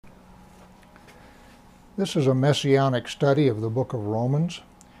This is a messianic study of the book of Romans.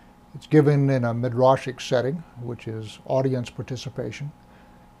 It's given in a midrashic setting, which is audience participation.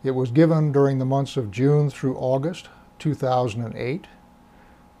 It was given during the months of June through August 2008.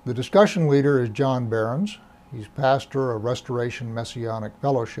 The discussion leader is John Behrens. He's pastor of Restoration Messianic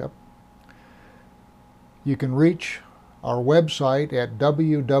Fellowship. You can reach our website at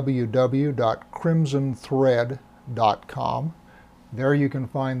www.crimsonthread.com. There you can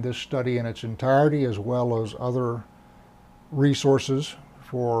find this study in its entirety, as well as other resources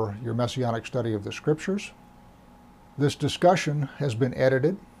for your messianic study of the scriptures. This discussion has been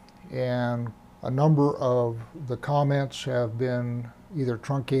edited, and a number of the comments have been either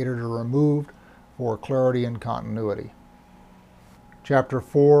truncated or removed for clarity and continuity. Chapter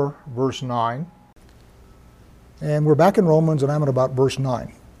 4, verse 9. And we're back in Romans, and I'm at about verse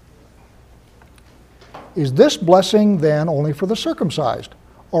 9. Is this blessing then only for the circumcised,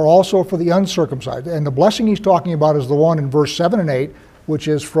 or also for the uncircumcised? And the blessing he's talking about is the one in verse 7 and 8, which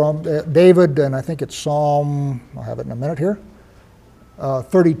is from David, and I think it's Psalm, I'll have it in a minute here,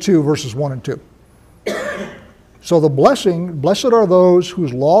 32, verses 1 and 2. So the blessing, blessed are those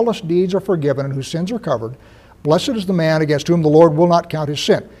whose lawless deeds are forgiven and whose sins are covered. Blessed is the man against whom the Lord will not count his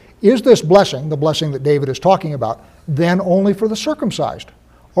sin. Is this blessing, the blessing that David is talking about, then only for the circumcised,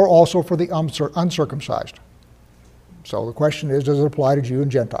 or also for the uncircumcised? So the question is, does it apply to Jew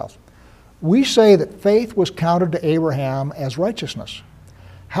and Gentiles? We say that faith was counted to Abraham as righteousness.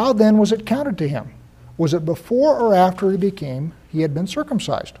 How then was it counted to him? Was it before or after he had been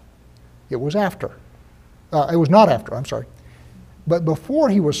circumcised? It was after. It was not after, I'm sorry. But before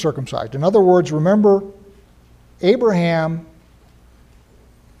he was circumcised. In other words, remember, Abraham,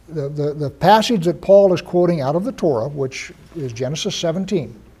 the passage that Paul is quoting out of the Torah, which is Genesis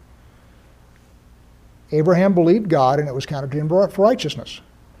 17. Abraham believed God, and it was counted to him for righteousness.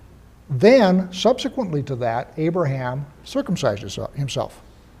 Then, subsequently to that, Abraham circumcised himself.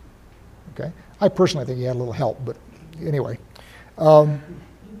 Okay? I personally think he had a little help, but anyway,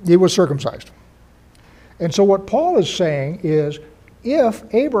 he was circumcised. And so what Paul is saying is, if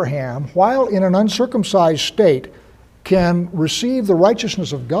Abraham, while in an uncircumcised state, can receive the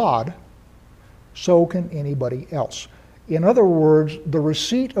righteousness of God, so can anybody else. In other words, the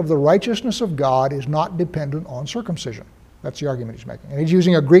receipt of the righteousness of God is not dependent on circumcision. That's the argument he's making. And he's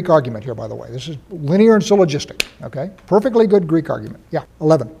using a Greek argument here, by the way. This is linear and syllogistic, okay? Perfectly good Greek argument. Yeah,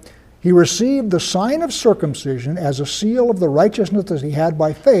 11. He received the sign of circumcision as a seal of the righteousness that he had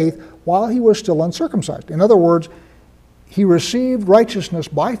by faith while he was still uncircumcised. In other words, he received righteousness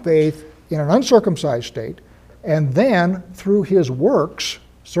by faith in an uncircumcised state, and then through his works,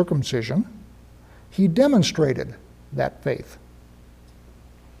 circumcision, he demonstrated that faith.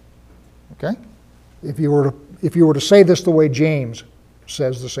 Okay? If you were to say this the way James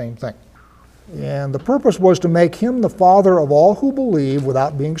says the same thing. And the purpose was to make him the father of all who believe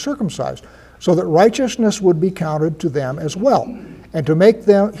without being circumcised, so that righteousness would be counted to them as well, and to make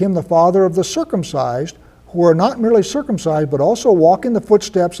him the father of the circumcised, who are not merely circumcised, but also walk in the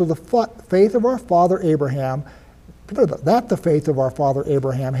footsteps of the faith of our father Abraham, that the faith of our father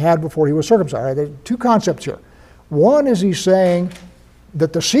Abraham had before he was circumcised. Right, there are two concepts here. One is he's saying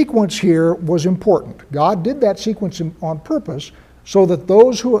that the sequence here was important. God did that sequence on purpose so that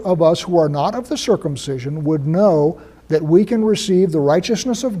those of us who are not of the circumcision would know that we can receive the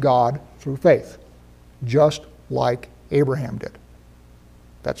righteousness of God through faith, just like Abraham did.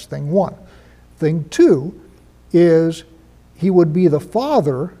 That's thing one. Thing two is he would be the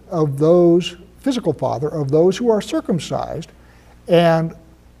father of those, physical father of those who are circumcised, and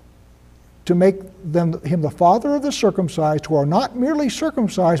to make him the father of the circumcised who are not merely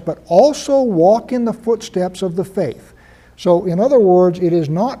circumcised, but also walk in the footsteps of the faith. So, in other words, it is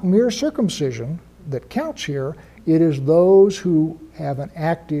not mere circumcision that counts here, it is those who have an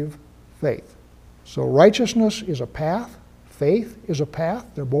active faith. So righteousness is a path, faith is a path,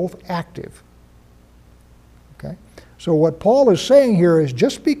 they're both active. Okay? So what Paul is saying here is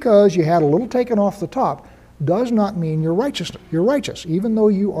just because you had a little taken off the top does not mean you're righteous. You're righteous, even though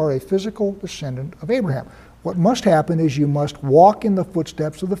you are a physical descendant of Abraham. What must happen is you must walk in the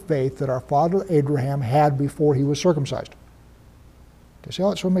footsteps of the faith that our father Abraham had before he was circumcised. Do you see how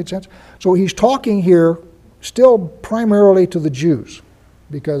that sort of made sense? So he's talking here still primarily to the Jews,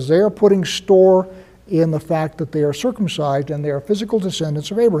 because they are putting store in the fact that they are circumcised and they are physical descendants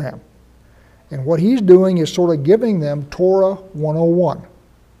of Abraham. And what he's doing is sort of giving them Torah 101.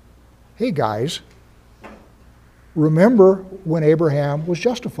 Hey guys, remember when Abraham was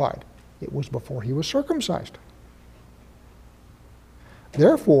justified? It was before he was circumcised.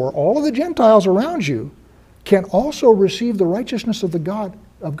 Therefore, all of the Gentiles around you can also receive the righteousness of the God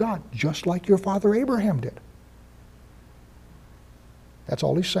of God, just like your father Abraham did. That's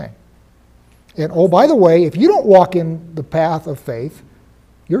all he's saying. And oh, by the way, if you don't walk in the path of faith,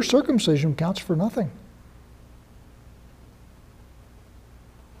 your circumcision counts for nothing.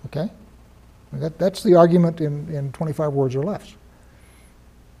 Okay? That's the argument in 25 words or less.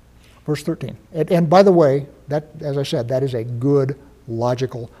 Verse 13. And by the way, that, as I said, that is a good,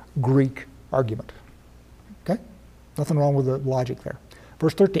 logical Greek argument. Okay? Nothing wrong with the logic there.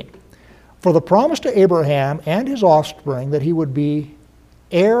 Verse 13. For the promise to Abraham and his offspring that he would be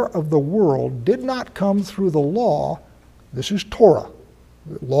heir of the world did not come through the law. This is Torah.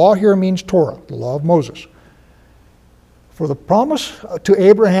 Law here means Torah, the law of Moses. For the promise to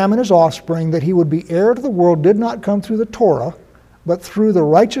Abraham and his offspring that he would be heir to the world did not come through the Torah, but through the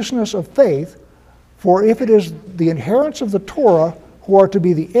righteousness of faith. For if it is the inheritance of the Torah who are to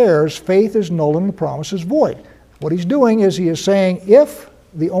be the heirs, faith is null and the promise is void. What he's doing is he is saying, if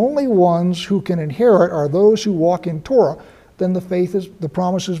the only ones who can inherit are those who walk in Torah, then the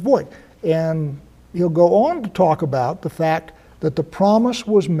promise is void. And he'll go on to talk about the fact that the promise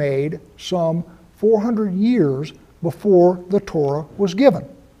was made some 400 years before the Torah was given.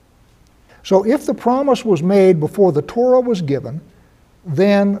 So if the promise was made before the Torah was given,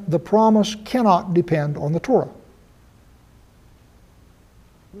 then the promise cannot depend on the Torah.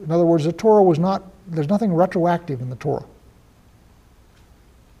 In other words, the Torah was not, there's nothing retroactive in the Torah.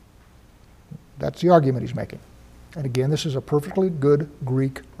 That's the argument he's making. And again, this is a perfectly good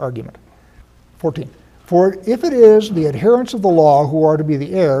Greek argument. 14. For if it is the adherents of the law who are to be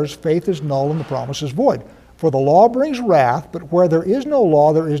the heirs, faith is null and the promise is void. For the law brings wrath, but where there is no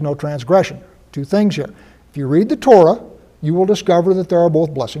law, there is no transgression. Two things here. If you read the Torah, you will discover that there are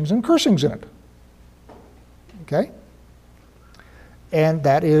both blessings and cursings in it. Okay? And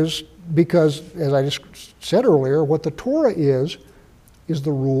that is because, as I just said earlier, what the Torah is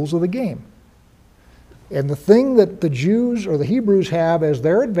the rules of the game. And the thing that the Jews or the Hebrews have as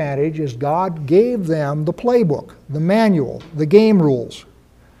their advantage is God gave them the playbook, the manual, the game rules.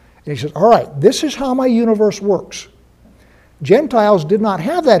 And he says, all right, this is how my universe works. Gentiles did not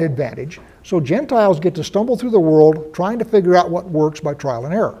have that advantage, so Gentiles get to stumble through the world trying to figure out what works by trial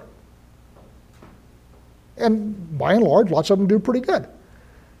and error. And by and large, lots of them do pretty good.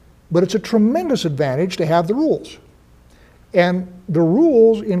 But it's a tremendous advantage to have the rules. And the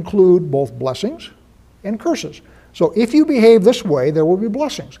rules include both blessings and curses. So if you behave this way, there will be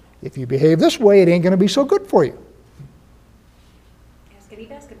blessings. If you behave this way, it ain't going to be so good for you. Ask any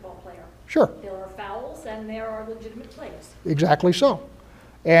basketball player. Sure. There are fouls and there are legitimate plays. Exactly so.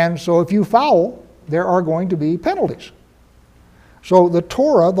 And so if you foul, there are going to be penalties. So the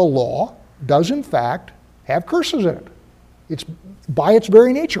Torah, the law, does in fact have curses in it. It's by its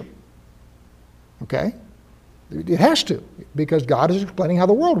very nature. Okay? It has to, because God is explaining how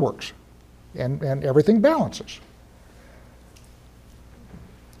the world works. And everything balances.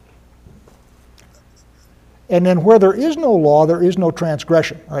 And then where there is no law, there is no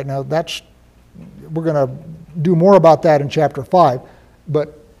transgression. All right, now we're going to do more about that in chapter 5.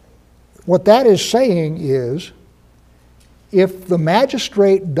 But what that is saying is, if the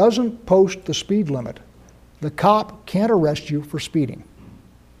magistrate doesn't post the speed limit, the cop can't arrest you for speeding.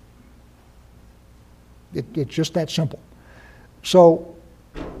 It's just that simple. So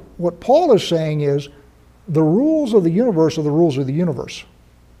what Paul is saying is the rules of the universe are the rules of the universe.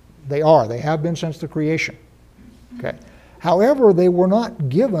 They have been since the creation. Okay. However, they were not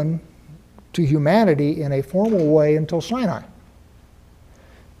given to humanity in a formal way until Sinai.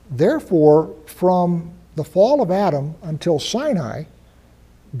 Therefore, from the fall of Adam until Sinai,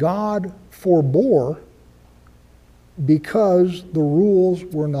 God forbore because the rules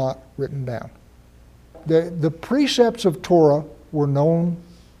were not written down. The precepts of Torah were known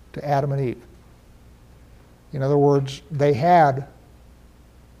to Adam and Eve. In other words, they had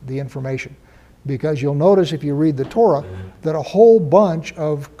the information. Because you'll notice if you read the Torah that a whole bunch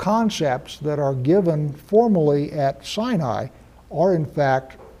of concepts that are given formally at Sinai are in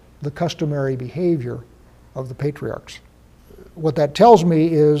fact the customary behavior of the patriarchs. What that tells me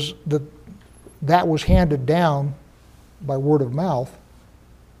is that that was handed down by word of mouth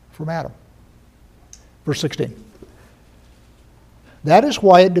from Adam. Verse 16. That is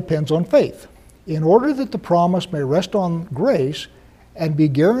why it depends on faith, in order that the promise may rest on grace and be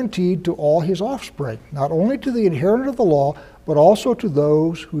guaranteed to all his offspring, not only to the inheritor of the law, but also to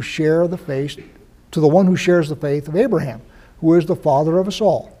those who share the faith, to the one who shares the faith of Abraham, who is the father of us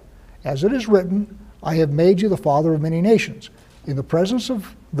all. As it is written, I have made you the father of many nations, in the presence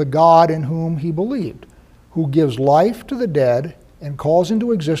of the God in whom he believed, who gives life to the dead and calls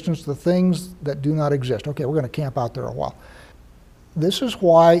into existence the things that do not exist. Okay, we're going to camp out there a while. this is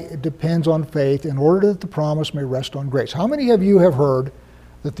why it depends on faith in order that the promise may rest on grace. How many of you have heard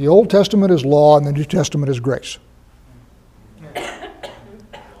that the Old Testament is law and the New Testament is grace?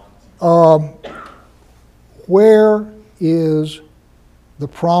 Where is the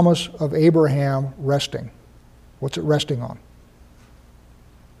promise of Abraham resting? What's it resting on?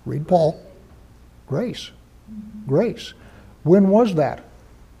 Read Paul. Grace. Grace. When was that?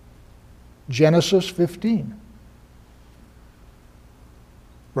 Genesis 15.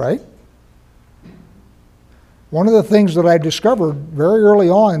 Right? One of the things that I discovered very early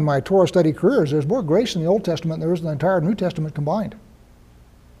on in my Torah study career is there's more grace in the Old Testament than there is in the entire New Testament combined.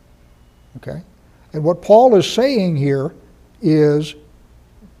 Okay? And what Paul is saying here is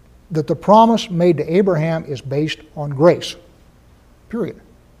that the promise made to Abraham is based on grace. Period.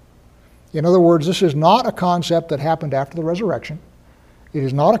 In other words, this is not a concept that happened after the resurrection. It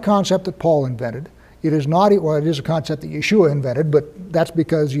is not a concept that Paul invented. It is not, well, it is a concept that Yeshua invented, but that's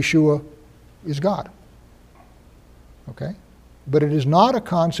because Yeshua is God. Okay? But it is not a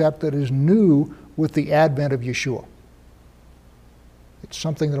concept that is new with the advent of Yeshua. It's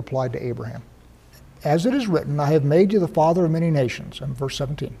something that applied to Abraham. As it is written, I have made you the father of many nations, in verse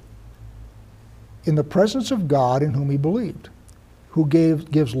 17, in the presence of God in whom he believed, who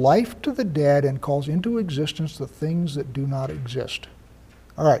gives life to the dead and calls into existence the things that do not exist.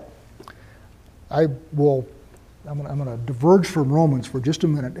 All right. I'm going to diverge from Romans for just a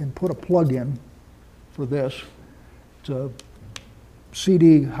minute and put a plug in for this. It's a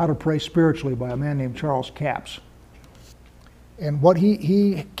CD, How to Pray Spiritually, by a man named Charles Capps. And what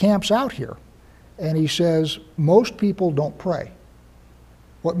he camps out here, and he says, most people don't pray.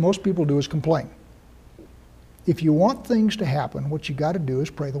 What most people do is complain. If you want things to happen, what you got to do is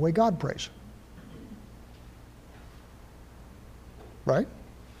pray the way God prays. Right?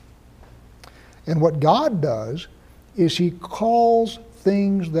 And what God does is he calls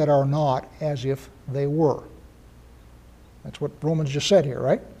things that are not as if they were. That's what Romans just said here,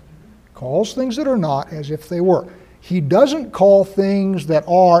 right? Calls things that are not as if they were. He doesn't call things that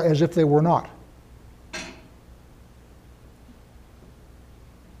are as if they were not.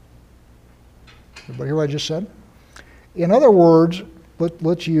 Everybody hear what I just said? In other words,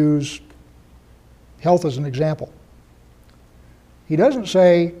 let's use health as an example. He doesn't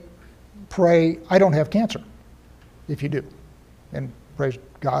say, pray, I don't have cancer, if you do. And praise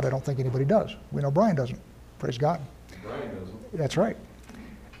God, I don't think anybody does. We know Brian doesn't. Praise God. Brian doesn't. That's right.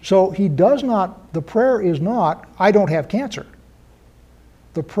 So he does not, the prayer is not, I don't have cancer.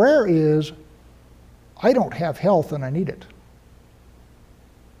 The prayer is, I don't have health and I need it.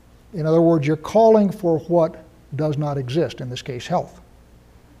 In other words, you're calling for what does not exist, in this case, health.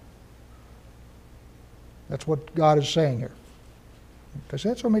 That's what God is saying here. Does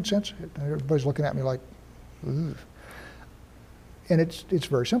that so make sense? Everybody's looking at me like, ugh. And it's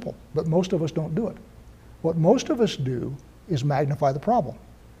very simple, but most of us don't do it. What most of us do is magnify the problem.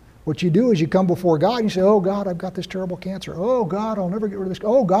 What you do is you come before God and you say, oh God, I've got this terrible cancer. Oh God, I'll never get rid of this.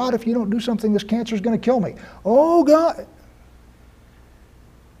 Oh God, if you don't do something, this cancer is going to kill me. Oh God.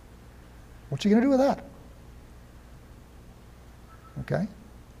 What's he going to do with that? Okay?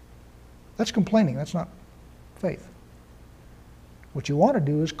 That's complaining. That's not faith. What you want to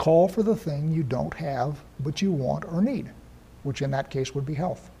do is call for the thing you don't have, but you want or need, which in that case would be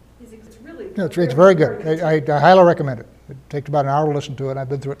health. It's really It's very good. I highly recommend it. It takes about an hour to listen to it. I've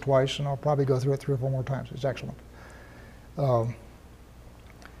been through it twice, and I'll probably go through it 3 or 4 more times. It's excellent. Come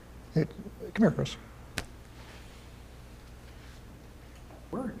here, Chris.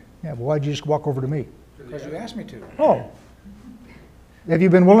 Word. Yeah, well, why'd you just walk over to me? Because you asked me to. Oh. Have you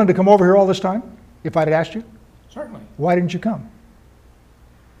been willing to come over here all this time, if I'd asked you? Certainly. Why didn't you come?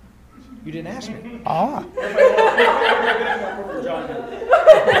 You didn't ask me. Ah.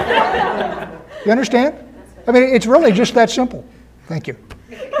 You understand? I mean, it's really just that simple. Thank you.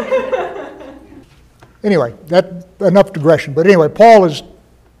 Anyway, that enough digression. But anyway, Paul is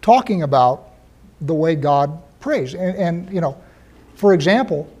talking about the way God prays. And you know, for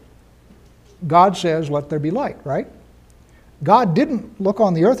example, God says, let there be light, right? God didn't look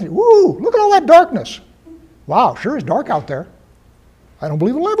on the earth and, woo, look at all that darkness. Wow, sure is dark out there. I don't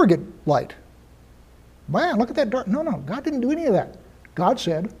believe we'll ever get light. Man, look at that dark. No, God didn't do any of that. God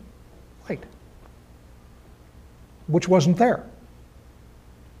said, light, which wasn't there.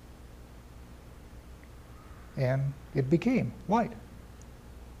 And it became light.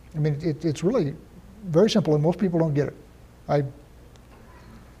 I mean, it's really very simple, and most people don't get it.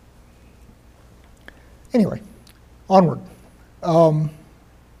 Anyway, onward.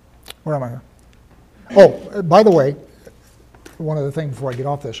 Where am I here? Oh, by the way, one other thing before I get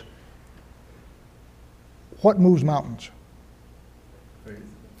off this. What moves mountains?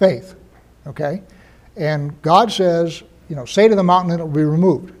 Faith. Okay? And God says, say to the mountain and it will be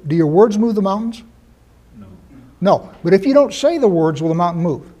removed. Do your words move the mountains? No. No. But if you don't say the words, will the mountain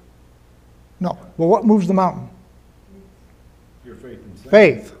move? No. Well, what moves the mountain? Your faith in sin.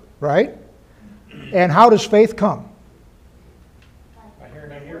 Faith, right? And how does faith come? By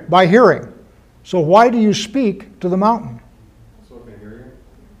hearing. By hearing. So why do you speak to the mountain? So it can hear you?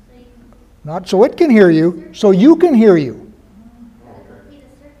 Not so it can hear you, so you can hear you.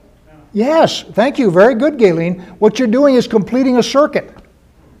 Yes, thank you. Very good, Galen. What you're doing is completing a circuit.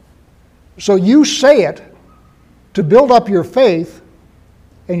 So you say it to build up your faith,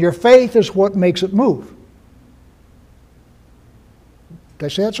 and your faith is what makes it move. Did I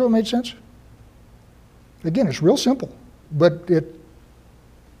say that so it made sense? Again, it's real simple, but it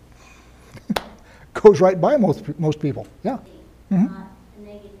goes right by most people. Yeah. Mhm.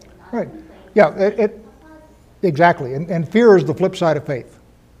 Right. Yeah, exactly. And fear is the flip side of faith.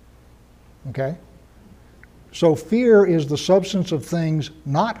 Okay? So fear is the substance of things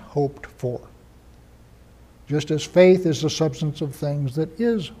not hoped for, just as faith is the substance of things that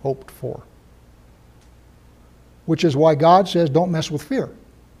is hoped for. Which is why God says don't mess with fear.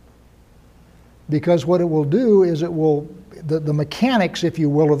 Because what it will do is the mechanics, if you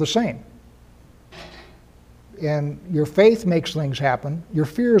will, are the same. And your faith makes things happen. Your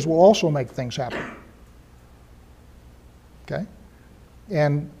fears will also make things happen. Okay?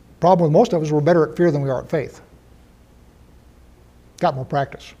 And problem with most of us, we're better at fear than we are at faith. Got more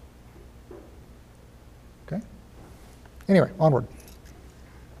practice. Okay? Anyway, onward.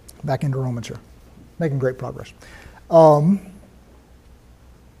 Back into Romans here. Making great progress.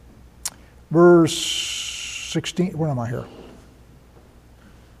 Verse 16, where am I here?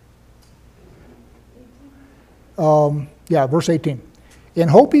 Verse 18. In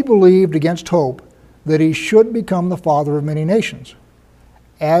hope he believed against hope that he should become the father of many nations.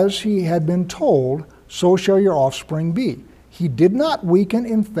 As he had been told, so shall your offspring be. He did not weaken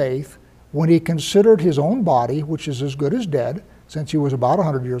in faith when he considered his own body, which is as good as dead, since he was about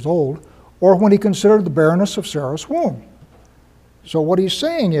 100 years old, or when he considered the barrenness of Sarah's womb. So what he's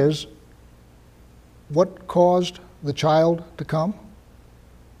saying is, what caused the child to come?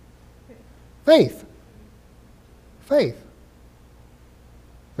 Faith. Faith.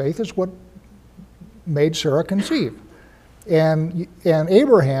 Faith is what made Sarah conceive. And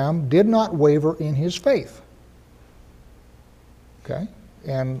Abraham did not waver in his faith. Okay?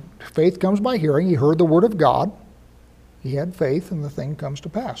 And faith comes by hearing. He heard the word of God. He had faith, and the thing comes to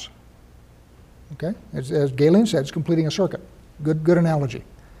pass. Okay? As Galen said, it's completing a circuit. Good analogy.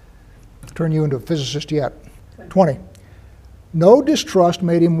 Turn you into a physicist yet. 20. No distrust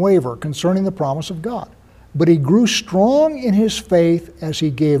made him waver concerning the promise of God, but he grew strong in his faith as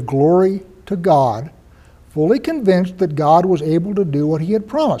he gave glory to God, fully convinced that God was able to do what he had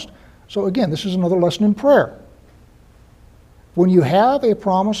promised. So again, this is another lesson in prayer. When you have a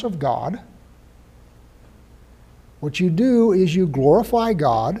promise of God, what you do is you glorify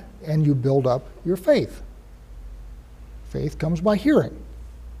God and you build up your faith. Faith comes by hearing.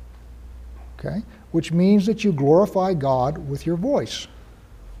 Okay? Which means that you glorify God with your voice.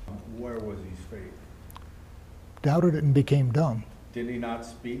 Where was his faith? Doubted it and became dumb. Did he not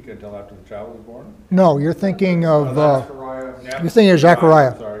speak until after the child was born? No, you're thinking of Zechariah. you're thinking of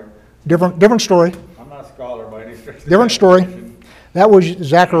Zechariah. Sorry. Different story. I'm not a scholar by any stretch of the Different story. imagination. That was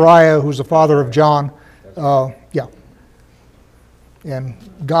Zechariah, who's the father of John. Yeah. And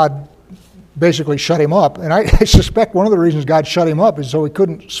God basically shut him up. And I suspect one of the reasons God shut him up is so he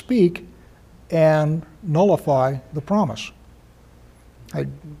couldn't speak and nullify the promise.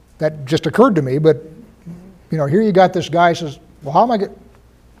 That just occurred to me, but here you got this guy who says, well, how am I get?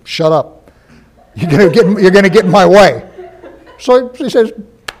 Shut up. You're gonna get in my way. So he says,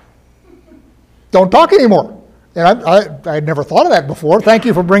 don't talk anymore. And I had never thought of that before. Thank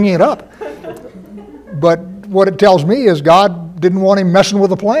you for bringing it up. But what it tells me is God didn't want him messing with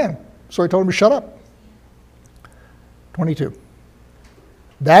the plan. So he told him to shut up. 22.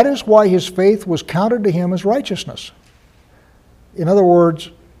 That is why his faith was counted to him as righteousness. In other words,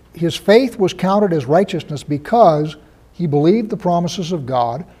 his faith was counted as righteousness because he believed the promises of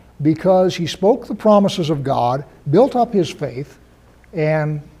God, because he spoke the promises of God, built up his faith,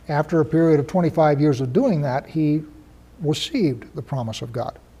 and after a period of 25 years of doing that, he received the promise of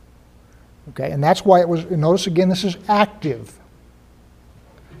God. Okay, and that's why it was, notice again, this is active.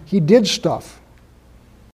 He did stuff.